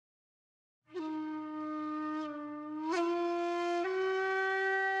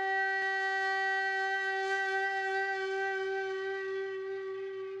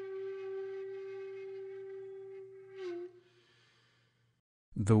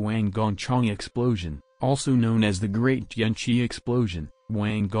The Wanggongchang Explosion, also known as the Great Tianqi Explosion,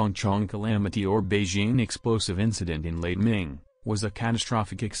 Wanggongchang Calamity or Beijing Explosive Incident in Late Ming, was a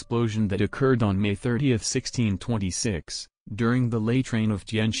catastrophic explosion that occurred on May 30, 1626, during the late reign of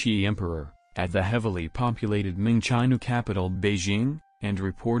Tianqi Emperor, at the heavily populated Ming China capital Beijing, and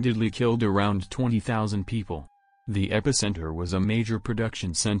reportedly killed around 20,000 people. The epicenter was a major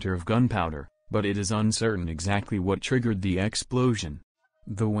production center of gunpowder, but it is uncertain exactly what triggered the explosion.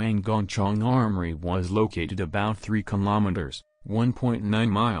 The Wanggongchang Armory was located about 3 kilometers, 1.9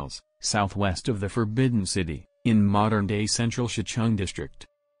 miles, southwest of the Forbidden City, in modern-day central Xicheng District.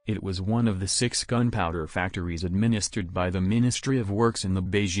 It was one of the 6 gunpowder factories administered by the Ministry of Works in the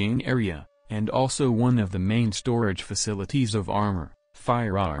Beijing area, and also one of the main storage facilities of armor,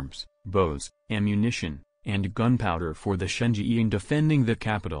 firearms, bows, ammunition, and gunpowder for the Shenjiying defending the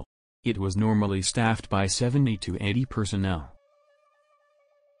capital. It was normally staffed by 70 to 80 personnel.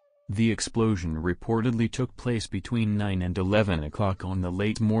 The explosion reportedly took place between 9 and 11 o'clock on the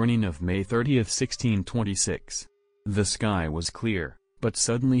late morning of May 30, 1626. The sky was clear, but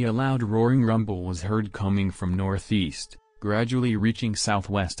suddenly a loud roaring rumble was heard coming from northeast, gradually reaching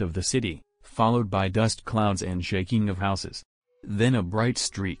southwest of the city, followed by dust clouds and shaking of houses. Then a bright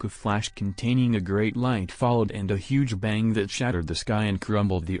streak of flash containing a great light followed, and a huge bang that shattered the sky and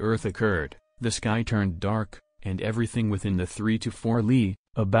crumbled the earth occurred. The sky turned dark, and everything within the 3 to 4 li,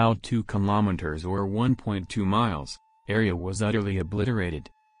 about 2 kilometers or 1.2 miles, area was utterly obliterated.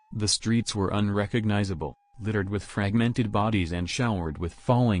 The streets were unrecognizable, littered with fragmented bodies and showered with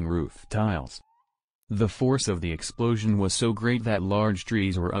falling roof tiles. The force of the explosion was so great that large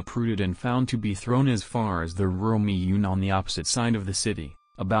trees were uprooted and found to be thrown as far as the rural Miyun on the opposite side of the city.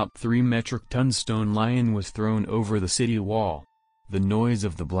 About 3 metric ton stone lion was thrown over the city wall. The noise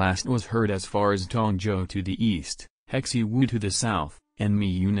of the blast was heard as far as Tongzhou to the east, Hexiwu to the south, and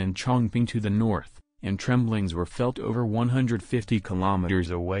Miyun and Chongping to the north, and tremblings were felt over 150 kilometers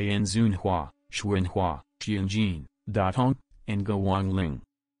away in Zunhua, Xuanhua, Xianjiying, Datong, and Guangling.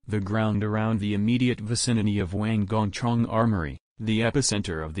 The ground around the immediate vicinity of Wanggongchang Armory, the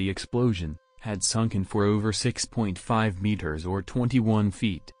epicenter of the explosion, had sunken for over 6.5 meters or 21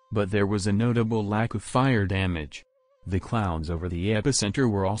 feet, but there was a notable lack of fire damage. The clouds over the epicenter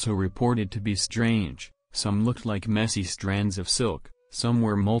were also reported to be strange. Some looked like messy strands of silk, some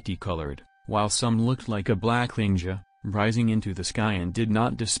were multicolored, while some looked like a black lingja, rising into the sky and did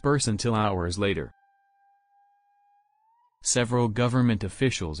not disperse until hours later. Several government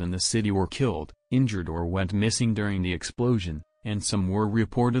officials in the city were killed, injured or went missing during the explosion, and some were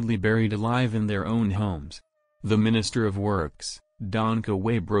reportedly buried alive in their own homes. The Minister of Works, Don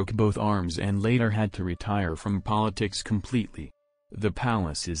Kawei, broke both arms and later had to retire from politics completely. The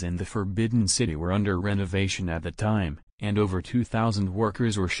palaces in the Forbidden City were under renovation at the time, and over 2,000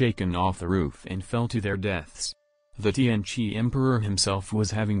 workers were shaken off the roof and fell to their deaths. The Tianqi Emperor himself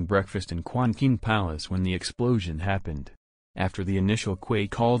was having breakfast in Quanqing Palace when the explosion happened. After the initial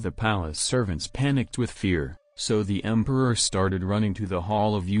quake, all the palace servants panicked with fear, so the emperor started running to the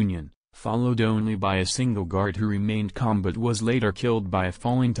Hall of Union, followed only by a single guard who remained calm but was later killed by a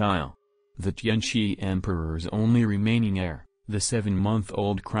falling tile. The Tianqi Emperor's only remaining heir, the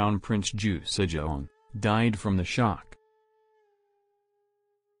 7-month-old Crown Prince Zhu Sejong, died from the shock.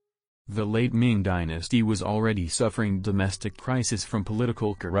 The late Ming dynasty was already suffering domestic crisis from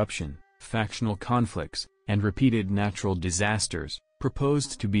political corruption, factional conflicts, and repeated natural disasters,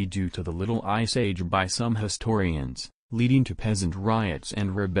 proposed to be due to the Little Ice Age by some historians, leading to peasant riots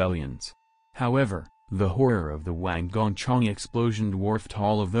and rebellions. However, the horror of the Wanggongchang explosion dwarfed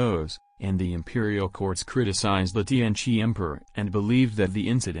all of those, and the imperial courts criticized the Tianqi Emperor and believed that the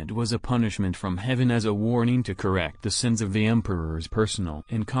incident was a punishment from heaven as a warning to correct the sins of the emperor's personal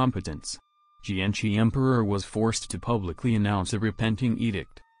incompetence. Tianqi Emperor was forced to publicly announce a repenting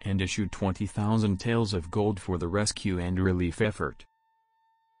edict, and issued 20,000 taels of gold for the rescue and relief effort.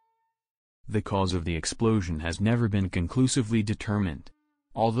 The cause of the explosion has never been conclusively determined.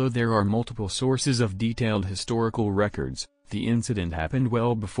 Although there are multiple sources of detailed historical records, the incident happened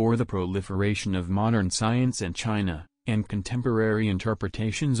well before the proliferation of modern science in China, and contemporary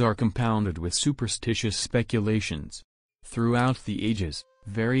interpretations are compounded with superstitious speculations. Throughout the ages,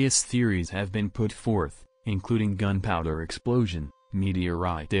 various theories have been put forth, including gunpowder explosion,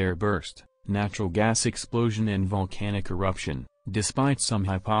 meteorite airburst, natural gas explosion and volcanic eruption. Despite some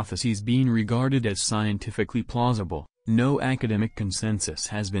hypotheses being regarded as scientifically plausible, no academic consensus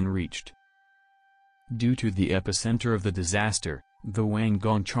has been reached. Due to the epicenter of the disaster, the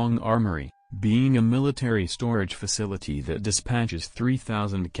Wanggongchang Armory, being a military storage facility that dispatches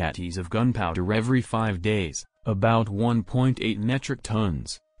 3,000 catties of gunpowder every 5 days, about 1.8 metric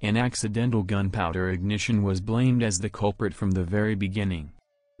tons. An accidental gunpowder ignition was blamed as the culprit from the very beginning.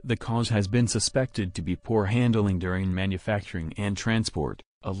 The cause has been suspected to be poor handling during manufacturing and transport,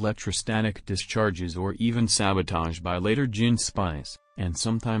 electrostatic discharges, or even sabotage by later Jin spies, and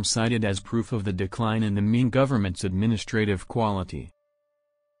sometimes cited as proof of the decline in the Ming government's administrative quality.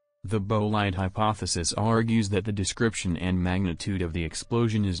 The bolide hypothesis argues that the description and magnitude of the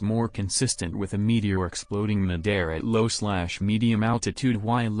explosion is more consistent with a meteor exploding mid-air at low/medium altitude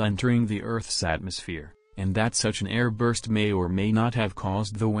while entering the Earth's atmosphere, and that such an airburst may or may not have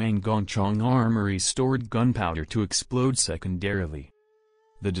caused the Wanggongchang Armory's stored gunpowder to explode secondarily.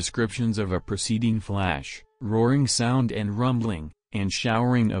 The descriptions of a preceding flash, roaring sound and rumbling, and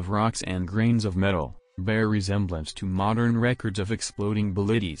showering of rocks and grains of metal, bear resemblance to modern records of exploding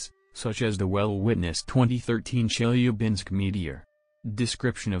bolides, such as the well-witnessed 2013 Chelyabinsk meteor.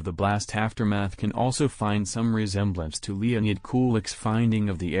 Description of the blast aftermath can also find some resemblance to Leonid Kulik's finding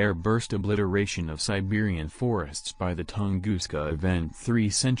of the air-burst obliteration of Siberian forests by the Tunguska event 3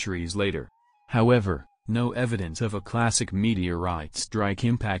 centuries later. However, no evidence of a classic meteorite strike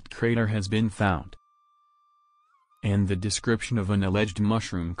impact crater has been found. And the description of an alleged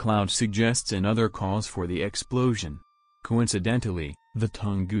mushroom cloud suggests another cause for the explosion. Coincidentally, the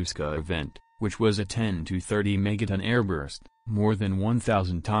Tunguska event, which was a 10 to 30 megaton airburst, more than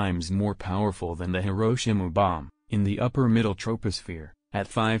 1,000 times more powerful than the Hiroshima bomb, in the upper middle troposphere, at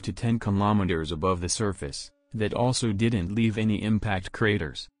 5 to 10 kilometers above the surface, that also didn't leave any impact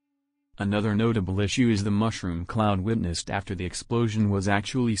craters. Another notable issue is the mushroom cloud witnessed after the explosion was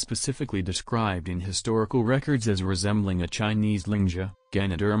actually specifically described in historical records as resembling a Chinese lingzhi,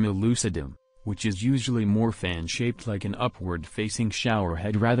 Ganoderma lucidum, which is usually more fan-shaped like an upward-facing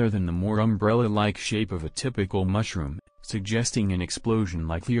showerhead rather than the more umbrella-like shape of a typical mushroom, suggesting an explosion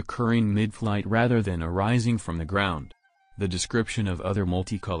likely occurring mid-flight rather than arising from the ground. The description of other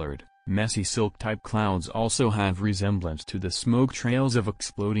multicolored, messy silk-type clouds also have resemblance to the smoke trails of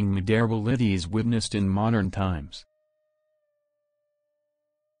exploding mid-air bolides witnessed in modern times.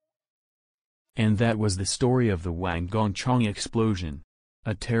 And that was the story of the Wanggongchang Explosion.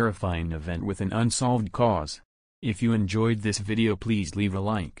 A terrifying event with an unsolved cause. If you enjoyed this video, please leave a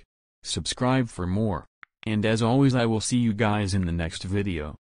like. Subscribe for more. And as always, I will see you guys in the next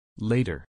video. Later.